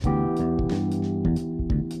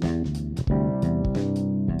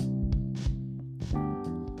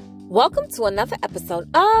Welcome to another episode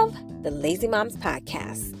of the Lazy Moms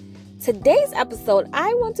Podcast. Today's episode,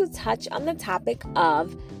 I want to touch on the topic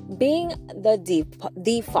of being the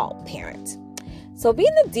default parent. So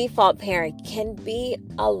being the default parent can be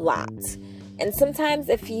a lot. And sometimes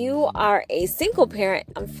if you are a single parent,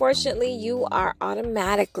 unfortunately, you are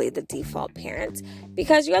automatically the default parent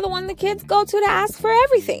because you're the one the kids go to ask for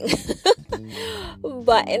everything.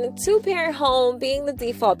 But in a two-parent home, being the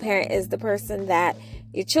default parent is the person that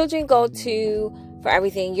your children go to for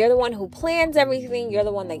everything. You're the one who plans everything. You're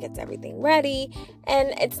the one that gets everything ready. And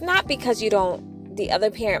it's not because the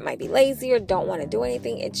other parent might be lazy or don't want to do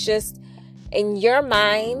anything. It's just in your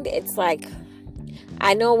mind, it's like,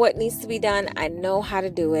 I know what needs to be done. I know how to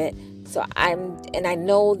do it. I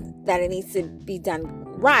know that it needs to be done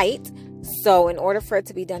right. So in order for it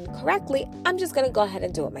to be done correctly, I'm just going to go ahead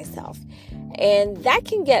and do it myself. And that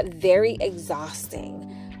can get very exhausting.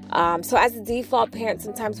 So as a default parent,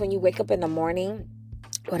 sometimes when you wake up in the morning,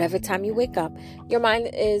 whatever time you wake up, your mind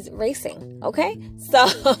is racing. Okay.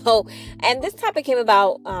 So, and this topic came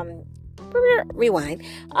about, rewind.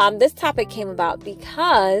 This topic came about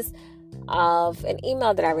because of an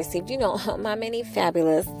email that I received. You know, my many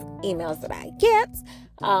fabulous emails that I get,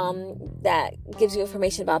 that gives you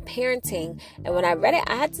information about parenting. And when I read it,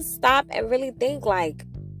 I had to stop and really think like,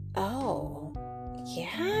 oh,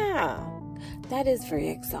 yeah, that is very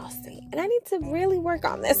exhausting. And I need to really work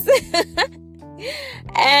on this.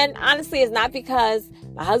 And honestly, it's not because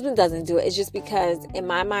my husband doesn't do it. It's just because in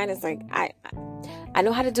my mind, it's like, I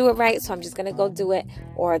know how to do it right. So I'm just going to go do it.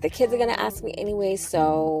 Or the kids are going to ask me anyway.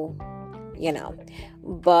 So, you know,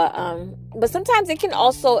 but sometimes it can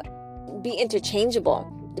also be interchangeable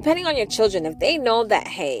depending on your children. If they know that,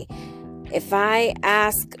 hey, if I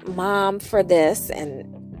ask mom for this and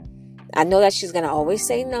I know that she's going to always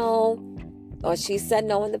say no, or she said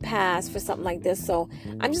no in the past for something like this, so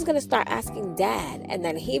I'm just going to start asking dad, and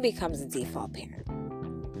then he becomes a default parent.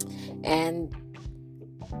 And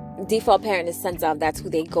default parent in the sense of that's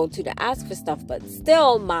who they go to ask for stuff, but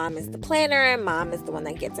still mom is the planner and mom is the one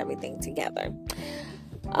that gets everything together,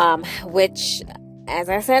 which, as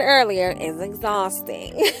I said earlier, is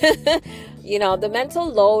exhausting. You know, the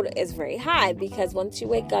mental load is very high because once you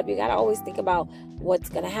wake up, you got to always think about what's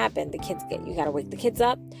going to happen. You got to wake the kids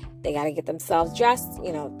up. They got to get themselves dressed,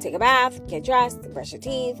 take a bath, get dressed, brush your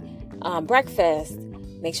teeth, breakfast,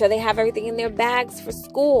 make sure they have everything in their bags for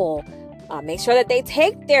school. Make sure that they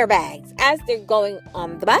take their bags as they're going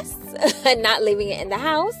on the bus and not leaving it in the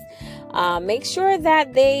house. Make sure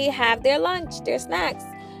that they have their lunch, their snacks.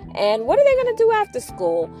 And what are they going to do after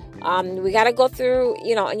school? We got to go through,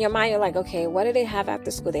 in your mind, you're like, okay, what do they have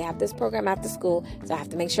after school? They have this program after school. So I have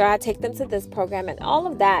to make sure I take them to this program and all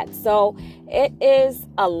of that. So it is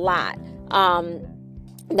a lot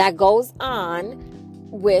that goes on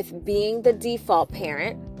with being the default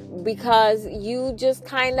parent because you just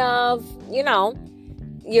kind of,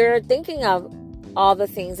 you're thinking of all the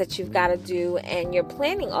things that you've got to do and you're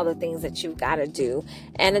planning all the things that you've got to do.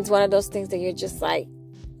 And it's one of those things that you're just like,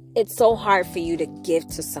 it's so hard for you to give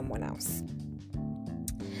to someone else.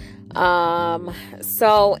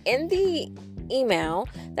 So in the email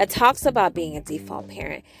that talks about being a default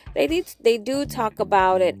parent, they do talk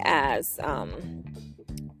about it as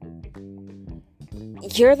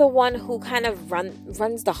you're the one who kind of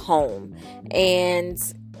runs the home. And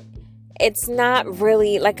it's not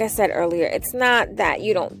really, like I said earlier, it's not that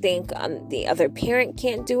you don't think the other parent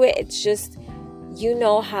can't do it. It's just, you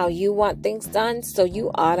know how you want things done, so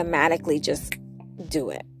you automatically just do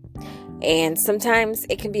it. And sometimes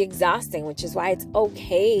it can be exhausting, which is why it's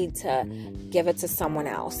okay to give it to someone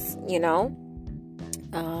else, and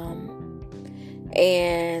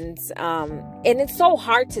it's so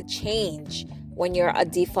hard to change when you're a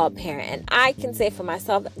default parent. And I can say for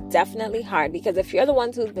myself, definitely hard, because if you're the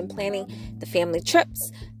ones who's been planning the family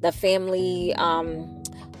trips, the family,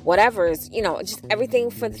 whatever's, just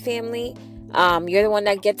everything for the family, you're the one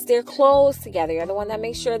that gets their clothes together. You're the one that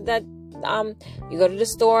makes sure that you go to the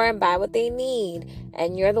store and buy what they need.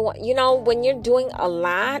 And you're the one, when you're doing a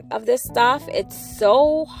lot of this stuff, it's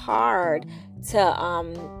so hard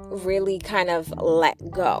to really kind of let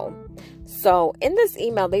go. So in this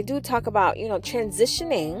email, they do talk about,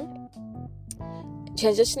 transitioning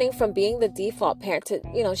from being the default parent to,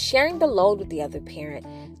 sharing the load with the other parent,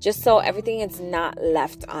 just so everything is not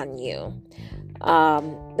left on you.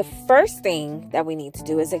 The first thing that we need to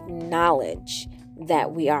do is acknowledge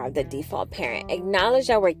that we are the default parent. Acknowledge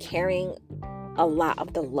that we're carrying a lot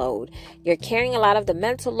of the load. You're carrying a lot of the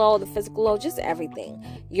mental load, the physical load, just everything.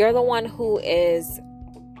 You're the one who is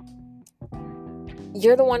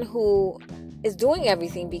doing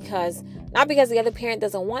everything because Not because the other parent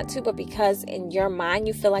doesn't want to, but because in your mind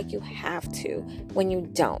you feel like you have to when you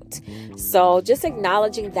don't. So just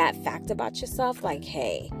acknowledging that fact about yourself, like,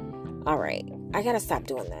 hey, all right, I gotta stop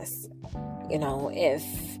doing this. If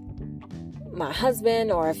my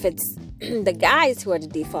husband, or if it's the guys who are the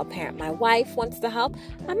default parent, my wife wants to help,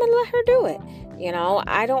 I'm gonna let her do it.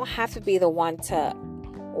 I don't have to be the one to,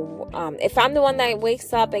 if I'm the one that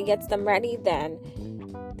wakes up and gets them ready, then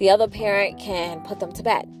the other parent can put them to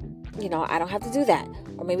bed. I don't have to do that.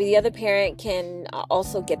 Or maybe the other parent can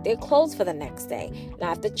also get their clothes for the next day. And I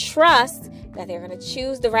have to trust that they're going to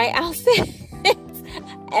choose the right outfit.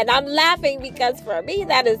 And I'm laughing because for me,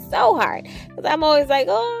 that is so hard. Because I'm always like,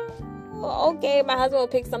 oh, okay, my husband will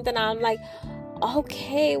pick something out. I'm like,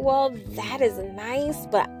 okay, well, that is nice,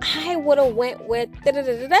 but I would have went with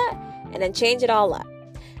da-da-da-da-da, and then change it all up.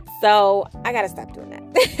 So I got to stop doing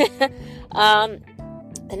that.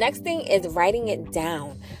 The next thing is writing it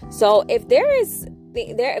down. So if there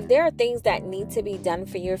are things that need to be done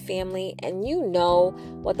for your family and you know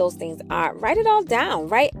what those things are, write it all down.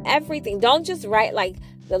 Write everything. Don't just write like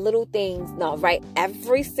the little things. No, write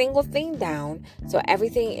every single thing down so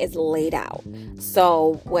everything is laid out.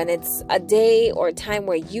 So when it's a day or a time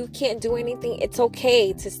where you can't do anything, it's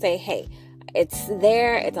okay to say, hey, it's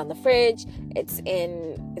there, it's on the fridge, it's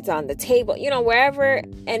on the table, wherever,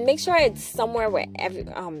 and make sure it's somewhere where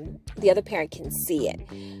the other parent can see it.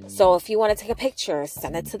 So if you want to take a picture,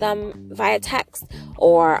 send it to them via text,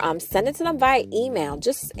 or send it to them via email,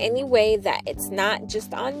 just any way that it's not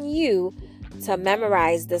just on you to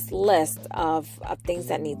memorize this list of things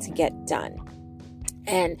that need to get done.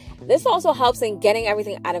 And this also helps in getting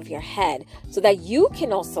everything out of your head so that you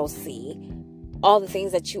can also see all the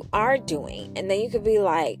things that you are doing. And then you could be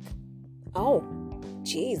like, oh,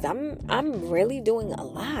 geez, I'm really doing a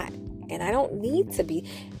lot and I don't need to be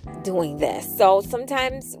doing this. So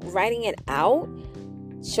sometimes writing it out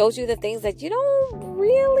shows you the things that you don't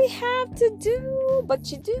really have to do,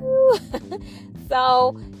 but you do.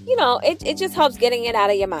 So, it just helps getting it out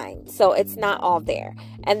of your mind. So it's not all there.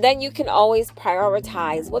 And then you can always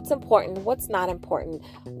prioritize what's important, what's not important,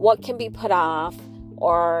 what can be put off,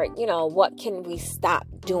 or, what can we stop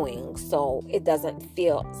doing so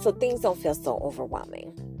things don't feel so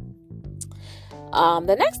overwhelming.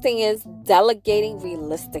 The next thing is delegating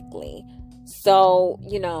realistically. So,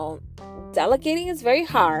 delegating is very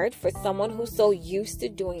hard for someone who's so used to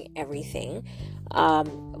doing everything.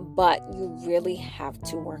 But you really have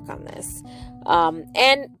to work on this.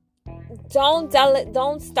 And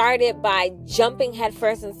don't start it by jumping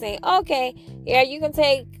headfirst and saying, okay, yeah, you can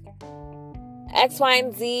take X, Y,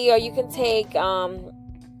 and Z, or you can take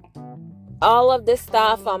all of this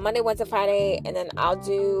stuff on Monday, Wednesday, Friday, and then I'll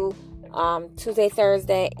do Tuesday,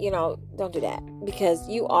 Thursday. Don't do that, because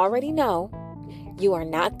you already know you are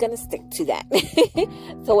not going to stick to that.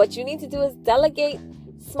 So what you need to do is delegate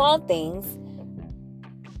small things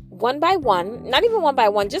one by one, not even one by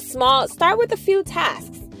one, just small. Start with a few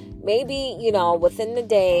tasks. Maybe, within the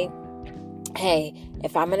day, hey,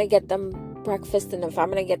 if I'm going to get them breakfast and if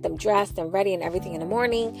I'm going to get them dressed and ready and everything in the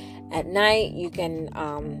morning, at night you can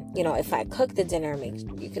if I cook the dinner,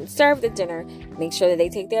 you can serve the dinner, make sure that they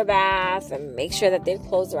take their bath and make sure that their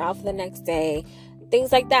clothes are out for the next day,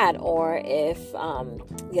 things like that. Or if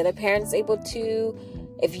the other parent's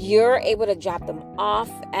if you're able to drop them off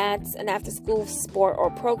at an after-school sport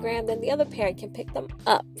or program, then the other parent can pick them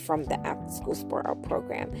up from the after-school sport or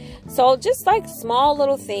program. So just like small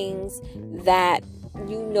little things that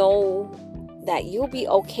that you'll be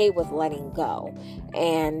okay with letting go.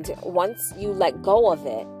 And once you let go of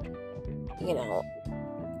it,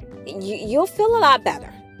 you'll feel a lot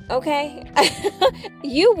better. Okay?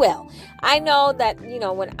 You will. I know that,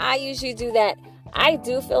 when I usually do that, I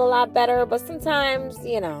do feel a lot better, but sometimes,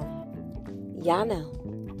 y'all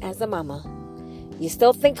know, as a mama, you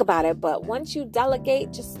still think about it, but once you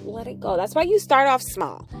delegate, just let it go. That's why you start off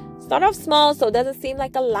small. Start off small so it doesn't seem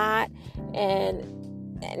like a lot, and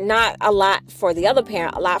not a lot for the other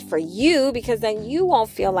parent, a lot for you, because then you won't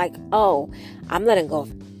feel like, oh, I'm letting go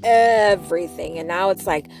of everything. And now it's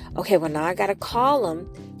like, okay, well, now I got to call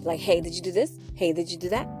them. Like, hey, did you do this? Hey, did you do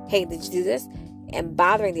that? Hey, did you do this? And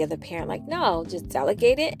bothering the other parent. Like, no, just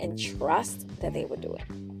delegate it and trust that they will do it.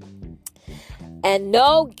 And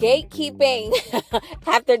no gatekeeping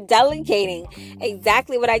after delegating.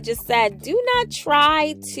 Exactly what I just said. Do not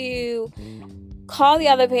try to call the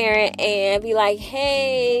other parent and be like,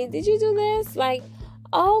 hey, did you do this? Like,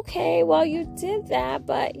 okay, well, you did that,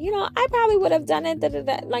 but, I probably would have done it.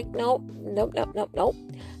 Like, nope.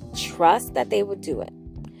 Trust that they would do it.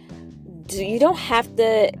 You don't have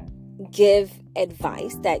to give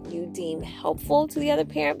advice that you deem helpful to the other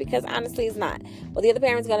parent, because honestly it's not. What the other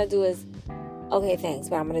parent's going to do is, okay, thanks,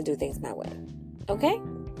 but I'm going to do things my way. Okay.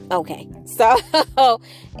 So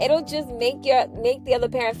it'll just make the other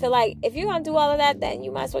parent feel like if you're going to do all of that, then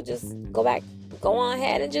you might as well just go on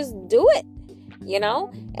ahead and just do it,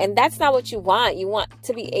 and that's not what you want. You want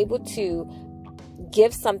to be able to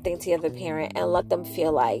give something to the other parent and let them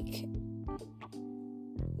feel like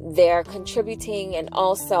they're contributing and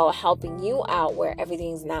also helping you out where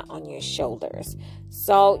everything's not on your shoulders.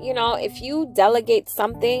 So, if you delegate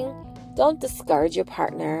something, don't discourage your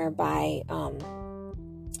partner by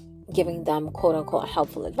giving them quote unquote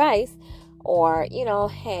helpful advice, or,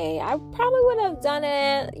 hey, I probably would have done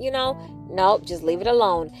it, nope, just leave it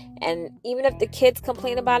alone. And even if the kids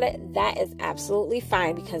complain about it, that is absolutely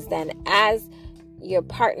fine, because then as your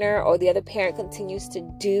partner or the other parent continues to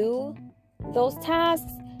do those tasks,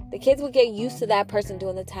 the kids will get used to that person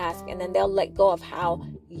doing the task, and then they'll let go of how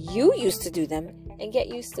you used to do them and get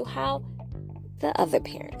used to how the other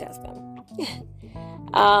parent does them.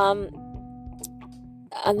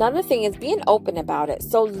 Another thing is being open about it.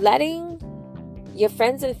 So letting your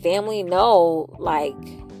friends and family know, like,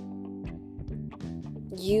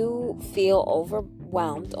 you feel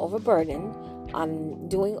overwhelmed, overburdened on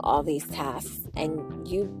doing all these tasks, and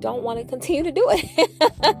you don't want to continue to do it.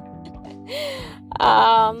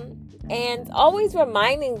 And always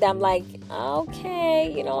reminding them, like,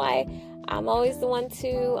 okay, I'm always the one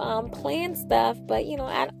to plan stuff, but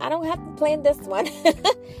I don't have to plan this one.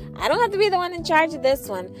 I don't have to be the one in charge of this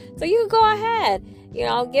one. So you can go ahead,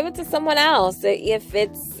 give it to someone else. If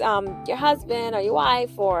it's your husband or your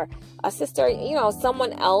wife or a sister,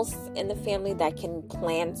 someone else in the family that can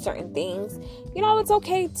plan certain things, it's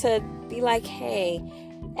okay to be like, hey,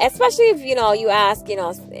 especially if, you ask,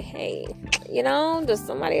 hey, does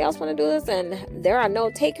somebody else want to do this? And there are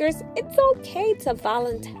no takers. It's okay to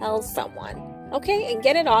volunteer someone, okay? And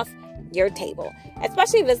get it off your table,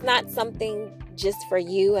 especially if it's not something just for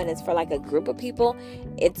you and it's for like a group of people.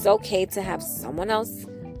 It's okay to have someone else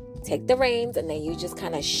take the reins, and then you just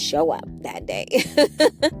kind of show up that day.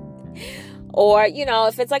 Or,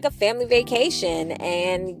 if it's like a family vacation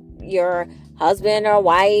and your husband or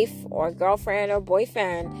wife or girlfriend or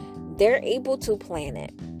boyfriend, they're able to plan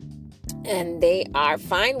it and they are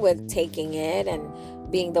fine with taking it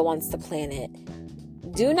and being the ones to plan it.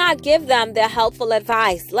 Do not give them the helpful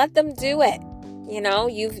advice. Let them do it.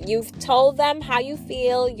 You've told them how you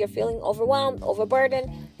feel. You're feeling overwhelmed,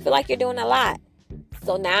 overburdened, feel like you're doing a lot.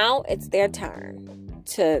 So now it's their turn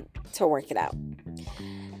to work it out.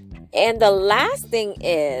 And the last thing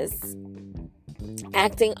is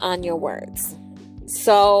acting on your words.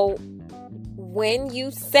 So when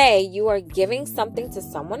you say you are giving something to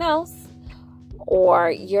someone else, or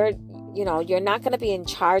you're not going to be in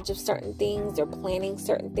charge of certain things or planning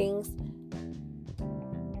certain things,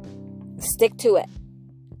 stick to it.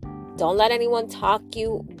 Don't let anyone talk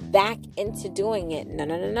you back into doing it.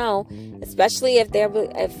 No. Especially if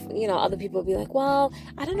other people be like, well,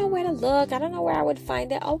 I don't know where to look. I don't know where I would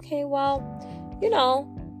find it. Okay, well,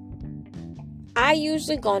 I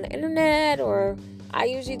usually go on the internet, or I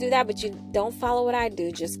usually do that, but you don't follow what I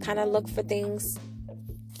do. Just kind of look for things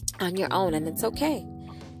on your own, and it's okay.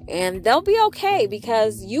 And they'll be okay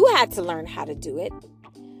because you had to learn how to do it.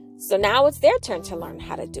 So now it's their turn to learn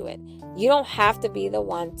how to do it. You don't have to be the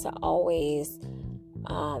one to always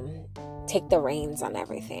take the reins on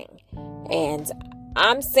everything. And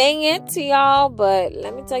I'm saying it to y'all, but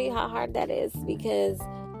let me tell you how hard that is, because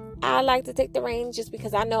I like to take the reins just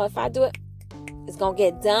because I know if I do it, it's going to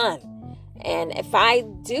get done. And if I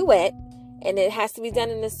do it and it has to be done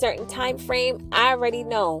in a certain time frame, I already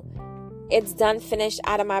know it's done, finished,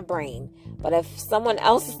 out of my brain. But if someone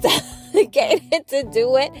else is getting it to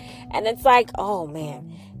do it, and it's like, oh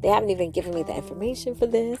man, they haven't even given me the information for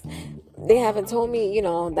this. They haven't told me,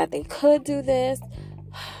 that they could do this.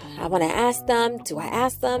 I want to ask them. Do I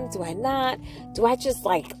ask them? Do I not? Do I just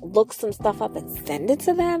look some stuff up and send it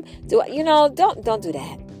to them? Do I, don't do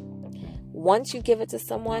that. Once you give it to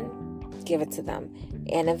someone, give it to them.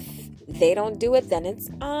 And if they don't do it, then it's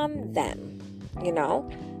on them.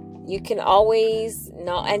 You can always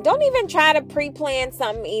know, and don't even try to pre-plan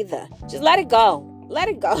something either. Just let it go. Let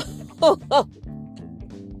it go.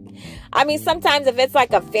 I mean, sometimes if it's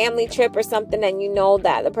like a family trip or something and you know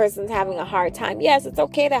that the person's having a hard time, yes, it's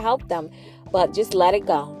okay to help them, but just let it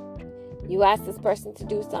go. You asked this person to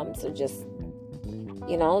do something, so just,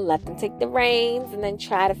 let them take the reins and then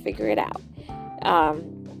try to figure it out.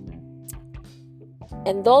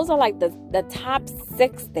 And those are the top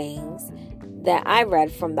 6 things that I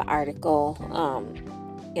read from the article,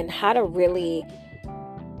 and how to really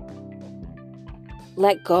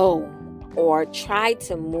let go or try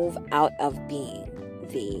to move out of being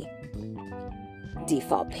the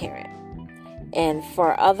default parent. And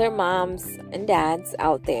for other moms and dads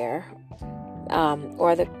out there,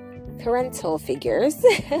 or the parental figures,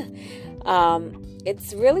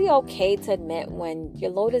 it's really okay to admit when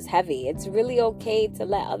your load is heavy. It's really okay to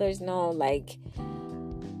let others know, like,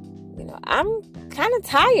 I'm kind of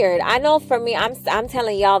tired. I know for me, I'm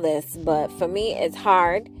telling y'all this, but for me, it's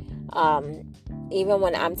hard. Even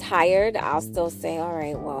when I'm tired, I'll still say, all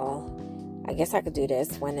right, well, I guess I could do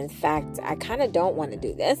this, when in fact, I kind of don't want to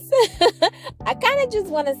do this. I kind of just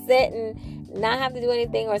want to sit and not have to do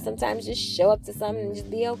anything, or sometimes just show up to something and just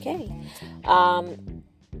be okay. And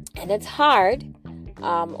it's hard.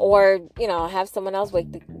 Or, have someone else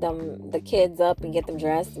wake the kids up and get them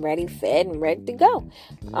dressed, ready, fed, and ready to go.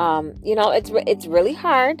 It's really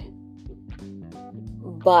hard,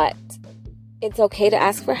 but it's okay to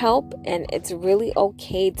ask for help, and it's really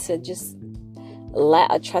okay to just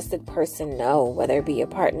let a trusted person know, whether it be a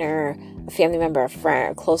partner, a family member, a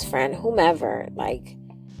friend, a close friend, whomever, like,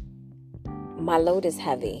 my load is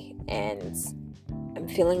heavy and I'm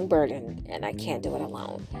feeling burdened and I can't do it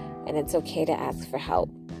alone. And it's okay to ask for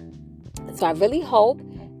help. So I really hope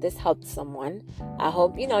this helped someone. I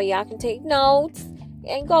hope, y'all can take notes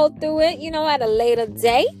and go through it, at a later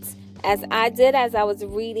date, as I did, as I was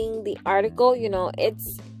reading the article.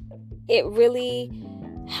 It really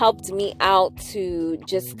helped me out to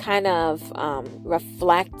just kind of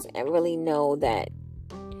reflect and really know that,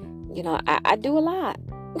 I do a lot.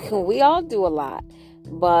 We all do a lot,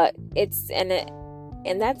 but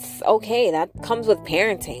and that's okay. That comes with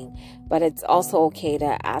parenting, but it's also okay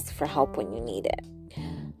to ask for help when you need it.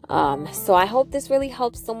 So I hope this really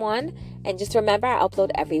helps someone. And just remember, I upload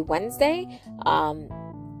every Wednesday.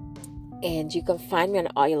 And you can find me on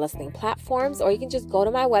all your listening platforms, or you can just go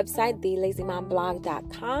to my website,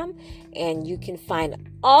 thelazymomblog.com, and you can find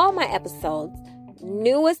all my episodes,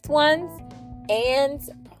 newest ones and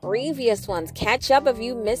previous ones. Catch up if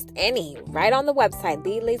you missed any, right on the website,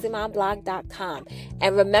 thelazymomblog.com.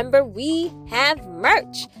 And remember, we have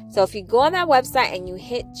merch. So if you go on that website and you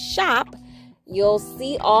hit shop, you'll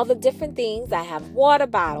see all the different things. I have water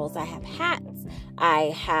bottles, I have hats,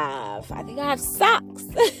 I think I have socks,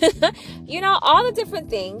 all the different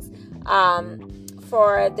things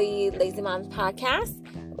for the Lazy Moms podcast.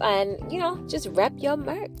 And, just rep your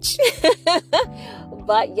merch.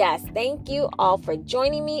 But yes, thank you all for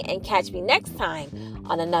joining me, and catch me next time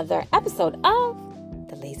on another episode of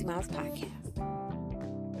the Lazy Moms podcast.